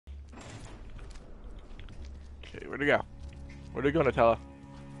Okay, where'd he go? Where'd he go, Nutella?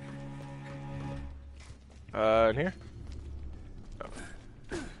 In here? Oh.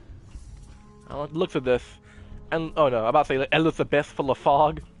 Oh, it looks at this. And, oh no, I'm about to say, like, endless abyss full of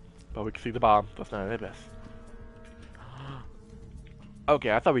fog. But we can see the bomb. That's not an abyss.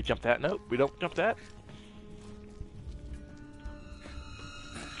 Okay, I thought we jumped that. Nope, we don't jump that.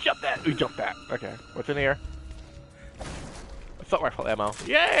 Jump that! We jumped that. Okay, what's in here? Assault rifle ammo.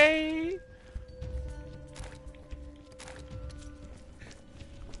 Yay!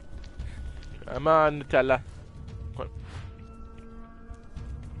 Come on, Nutella. Come on.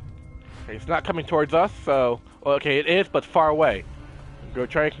 Okay, it's not coming towards us, so... Well, okay, it is, but far away. Go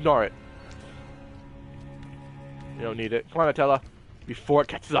try and ignore it. You don't need it. Come on, Nutella. Before it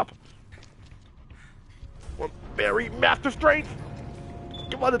catches up. One very master strength!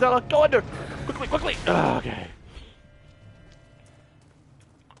 Come on, Nutella, go under! Quickly, quickly! Okay.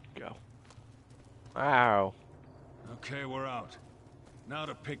 Go. Wow. Okay, we're out. Now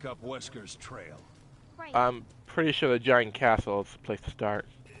to pick up Wesker's trail. Right. I'm pretty sure the giant castle is the place to start.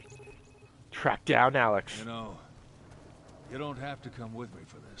 Track down Alex. You know, you don't have to come with me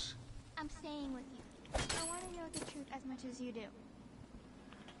for this. I'm staying with you. I want to know the truth as much as you do.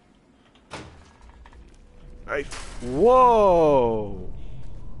 Nice. Whoa!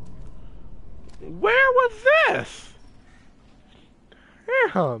 Where was this?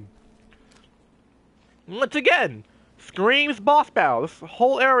 Damn. Once again, screams boss battle. This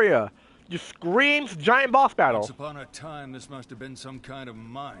whole area just screams giant boss battle. Once upon a time, this must have been some kind of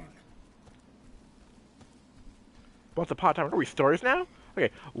mine. Once upon a time, are we stories now? Okay,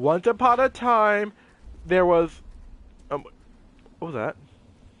 once upon a time, there was, what was that?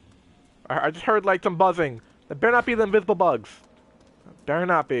 I just heard like some buzzing. That better not be the invisible bugs. Better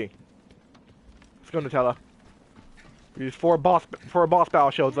not be. Let's go, Nutella. Before a boss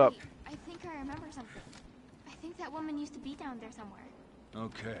battle shows up. I think I remember something. I think that woman used to be down there somewhere.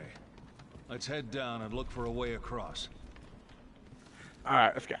 Okay. Let's head down and look for a way across.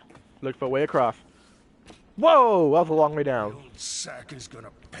 Alright, let's go. Look for a way across. Whoa! That was a long way The down. old sack is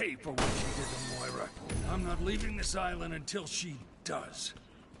gonna pay for what she did to Moira. I'm not leaving this island until she does.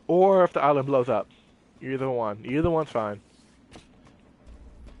 Or if the island blows up. Either one. Either one's fine.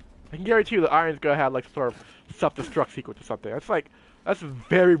 I can guarantee you the Iron's gonna have like sort of self-destruct sequence or something. That's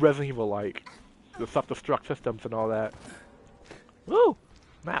very Resident Evil-like. The self-destruct systems and all that. Woo!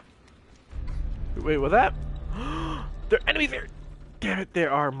 Map. Wait, was that? There are enemies here! Damn it,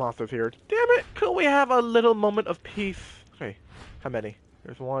 there are monsters here. Damn it! Could we have a little moment of peace? Okay, how many?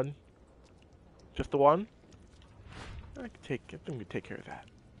 There's one. Just the one? I think we can take care of that.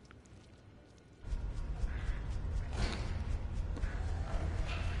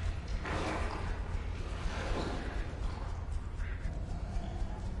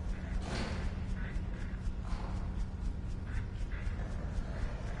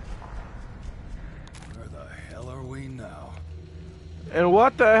 Where the hell are we now? And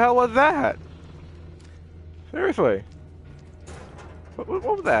what the hell was that? Seriously. What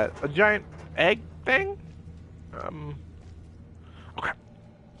was that? A giant egg thing? Okay. Okay.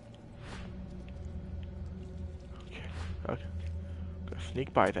 Okay. Gonna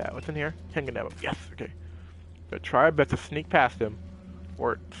sneak by that. What's in here? Hanging out. Yes. Okay. Gonna try our best to sneak past him,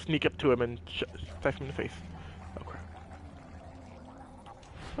 or sneak up to him and smack him in the face. Oh crap!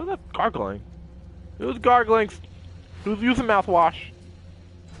 What was that gargling? Who's gargling? Who's using mouthwash?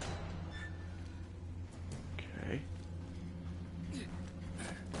 Okay.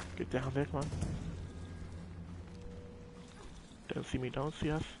 Get down there, come on. Don't see me, don't see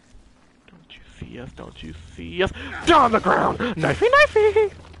us. Don't you see us, don't you see us. Down on the ground! Knifey,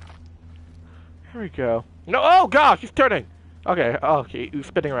 knifey! There we go. No, oh gosh, he's turning! Okay, okay, he's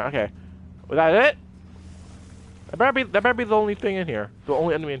spinning around, okay. Was that it? That better be the only thing in here. The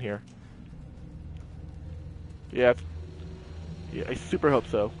only enemy in here. Yeah, yeah, I super hope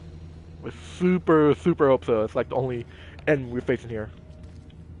so. I super hope so. It's like the only enemy we're facing here.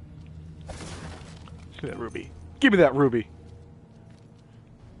 Give me that ruby. Give me that ruby!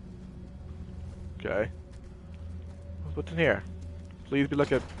 Okay. What's in here? Please be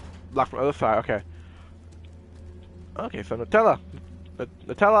looked locked from the other side. Okay. Okay, so Nutella.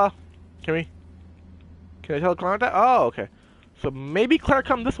 Nutella. Can Nutella climb that? Oh, okay. So maybe Claire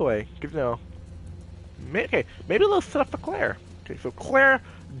come this way. Cause, you know. Okay, maybe a little setup for Claire. Okay, so Claire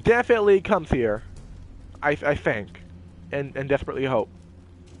definitely comes here. I think. And desperately hope.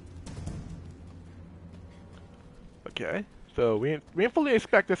 Okay. So we didn't fully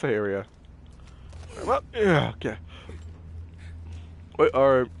expect this area. Well, yeah, okay. Wait,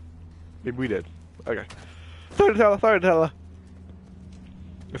 or maybe we did. Okay. Sorry, Nutella. Sorry, Nutella.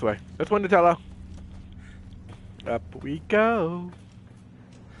 This way. This one, Nutella. Up we go.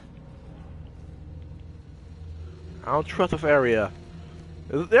 I don't trust this area.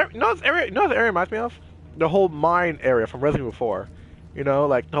 Is there, you know this area? You know what this area reminds me of? The whole mine area from Resident Evil 4. You know,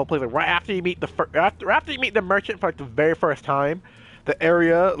 like the whole place. Like right after you meet the after you meet the merchant for like the very first time, the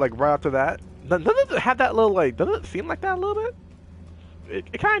area like right after that. Doesn't it have that little like? Doesn't it seem like that a little bit?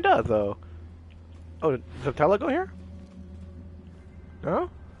 It kind of does though. Oh, does Nutella go here? No?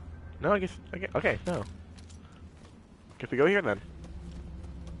 No, I guess okay, no. Guess we go here then.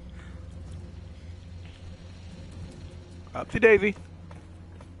 Upsy daisy.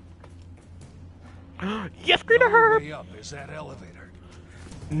 Yes, Greta Herb! Way up is that elevator.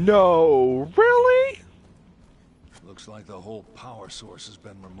 No, really? Looks like the whole power source has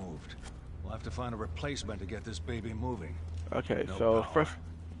been removed. We'll have to find a replacement to get this baby moving. Okay, No so power. first,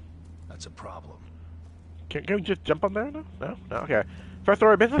 That's a problem. can we just jump on there? No, no, no. Okay. First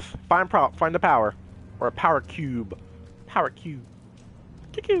order of business: find the power, or a power cube. Power cube.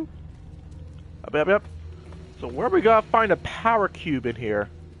 Cube. Up. So where we gotta find a power cube in here?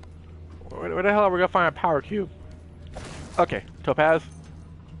 Where the hell are we gonna find a power cube? Okay, Topaz.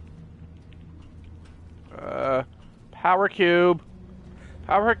 Power cube.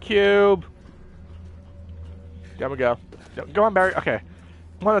 Power cube. There we go. Go on, Barry. Okay.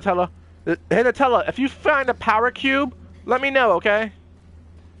 Come on, Nutella. Hey, Nutella, if you find a power cube, let me know, okay?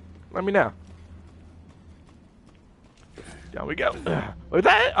 Let me know. Down we go. Was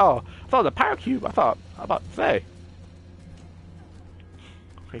that it? Oh, I thought it was a power cube. I was about to say.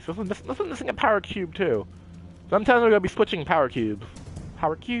 Okay, so this is missing a power cube too. Sometimes we're gonna be switching power cubes.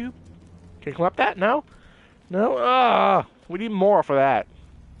 Power cube? Can you come up that? No? No? We need more for that.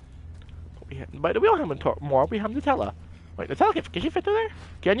 But we don't have more. We have Nutella. Wait, Nutella, can you fit through there?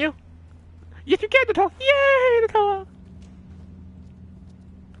 Can you? Yes, you can, Nutella. Yay, Nutella.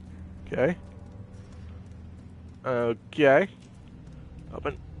 Okay. Okay.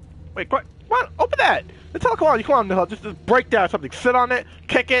 Open. Wait, what? What? Open that! Nutella, come on, Nutella. Just break down something. Sit on it,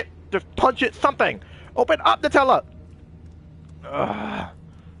 kick it, just punch it, something. Open up, Nutella!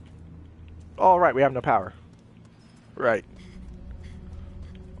 Alright, we have no power. Right.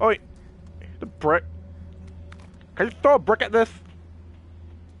 Oh, wait. The brick. Can you throw a brick at this?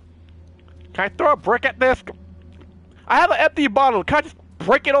 Can I throw a brick at this? I have an empty bottle. Can I just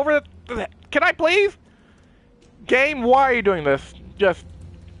break it over the... Can I please? Game, why are you doing this?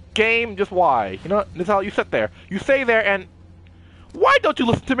 Game, just why? You know what, Nutella, you sit there. You stay there and... Why don't you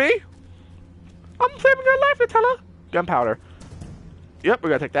listen to me? I'm saving your life, Nutella. Gunpowder. Yep, we're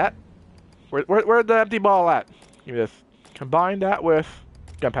gonna take that. Where's the empty bottle at? Give me this. Combine that with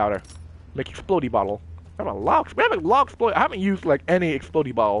gunpowder. Make explodey bottle. We have a log explodey. I haven't used like any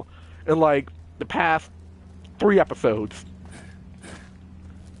explodey bottle in like the past 3 episodes.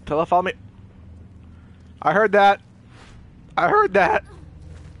 Nutella, follow me. I heard that.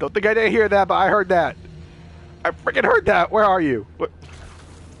 Don't think I didn't hear that, but I heard that. I freaking heard that. Where are you? What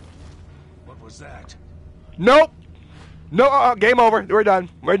was that? Nope. No, game over. We're done.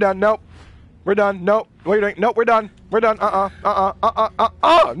 Nope. We're done. Nope. What are you doing? Nope, we're done.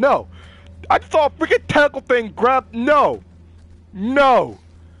 No. I saw a freaking tentacle thing grab. No. I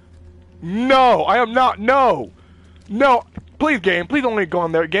am not. No. Please, game. Please only go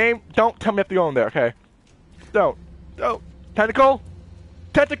in there. Game, don't tell me if you go in there, okay? Don't. Tentacle,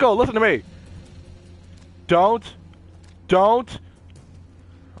 listen to me. Don't.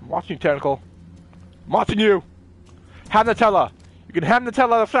 I'm watching you, Tentacle. I'm watching you. Have Nutella. You can have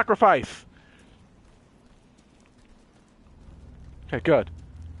Nutella as a sacrifice. Okay, good.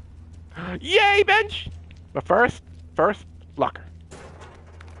 Yay, bench! But first, locker.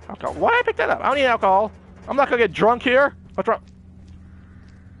 Alcohol. Why did I pick that up? I don't need alcohol. I'm not gonna get drunk here. What's wrong?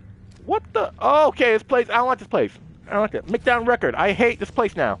 What the? Oh, okay, this place. I don't like this place. I don't like it. Mcdown record. I hate this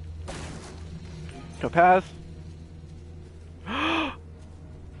place now. Topaz. I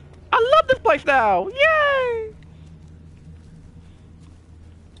love this place now. Yay!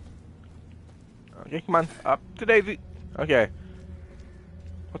 Okay, come on. Up to Daisy. Okay.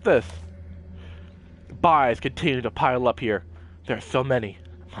 What's this? Buys continue to pile up here. There are so many.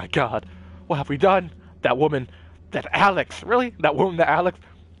 My God. What have we done? That woman. That Alex. Really? That woman, that Alex?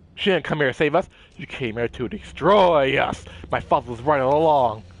 She didn't come here to save us. She came here to destroy us. My father was running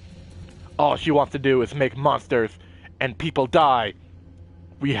along. All she wants to do is make monsters and people die.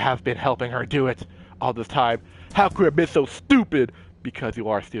 We have been helping her do it all this time. How could we have been so stupid? Because you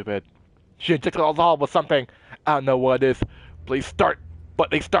are stupid. She injected us all with something. I don't know what it is. But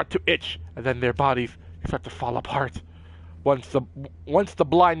they start to itch, and then their bodies start to fall apart. Once the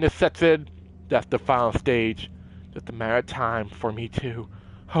blindness sets in, that's the final stage. Just a matter of time for me too.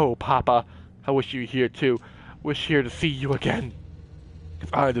 Oh, Papa, I wish you were here too. Wish here to see you again. 'Cause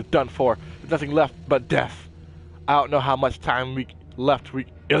I am done for. There's nothing left but death. I don't know how much time I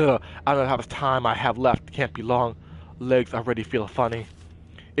don't know how much time I have left. Can't be long. Legs already feel funny.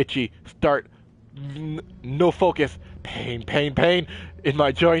 Itchy. Start. No focus. Pain, pain, pain in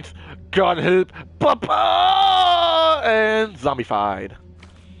my joints. God help. Papa! And zombified.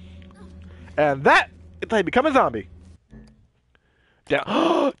 And that is how you become a zombie. Damn.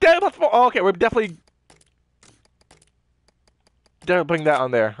 Damn, that's more. Okay, we're definitely. Bring that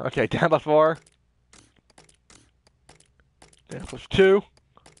on there. Okay, down by 4. Down plus 2.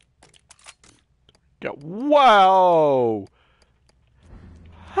 Go. Whoa!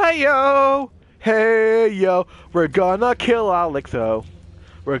 Hey yo! Hey yo! We're gonna kill Alexo.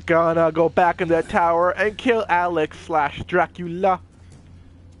 We're gonna go back in the tower and kill Alex / Dracula.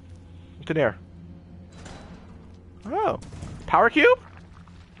 What's in there? Oh. Power cube?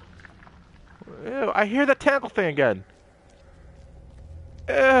 Ew, I hear the tentacle thing again.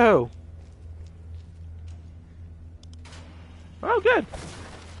 Ew. Oh, good.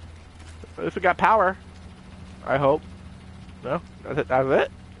 At least we got power. I hope. No? That's it? That was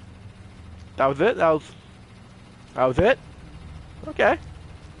it? That was it? That was it? Okay.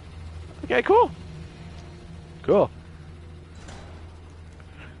 Okay, cool. Cool.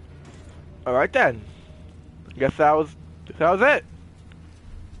 Alright then. Guess that was it.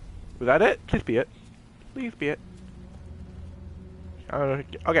 Was that it? Please be it. Please be it.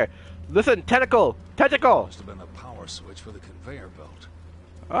 Okay. Listen, tentacle! Tentacle! Must have been a power switch for the conveyor belt.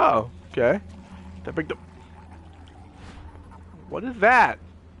 Oh, okay. That big. What is that?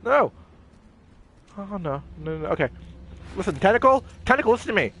 No. Oh no. No. Okay. Listen, tentacle. Tentacle, listen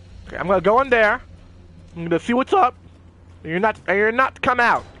to me. Okay, I'm gonna go in there. I'm gonna see what's up. You're not to come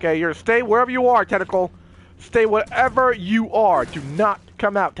out. Okay. You're to stay wherever you are, tentacle. Stay wherever you are. Do not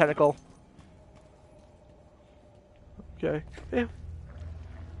come out, tentacle. Okay. Yeah.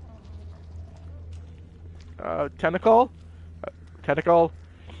 Tentacle? Tentacle?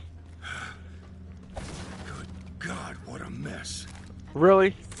 Good God, what a mess.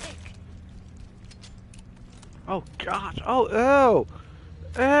 Really? Oh gosh. Oh, ew.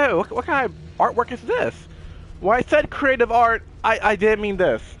 Ew, what kind of artwork is this? When I said creative art, I didn't mean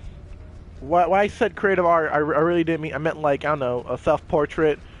this. When I said creative art, I really didn't mean, I meant like, I don't know, a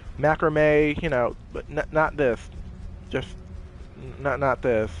self-portrait, macrame, you know, but not this. Just, not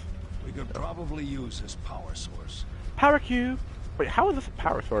this. We could probably use his power source. Power cube. Wait, how is this a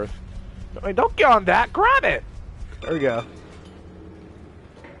power source? Wait, don't get on that. Grab it. There we go.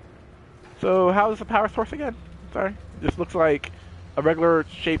 So how is the power source again? Sorry, this looks like a regular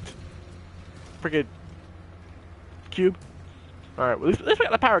shaped freaking cube. All right, well, at least we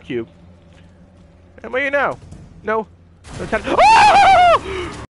got the power cube. And what do you know? No. Oh!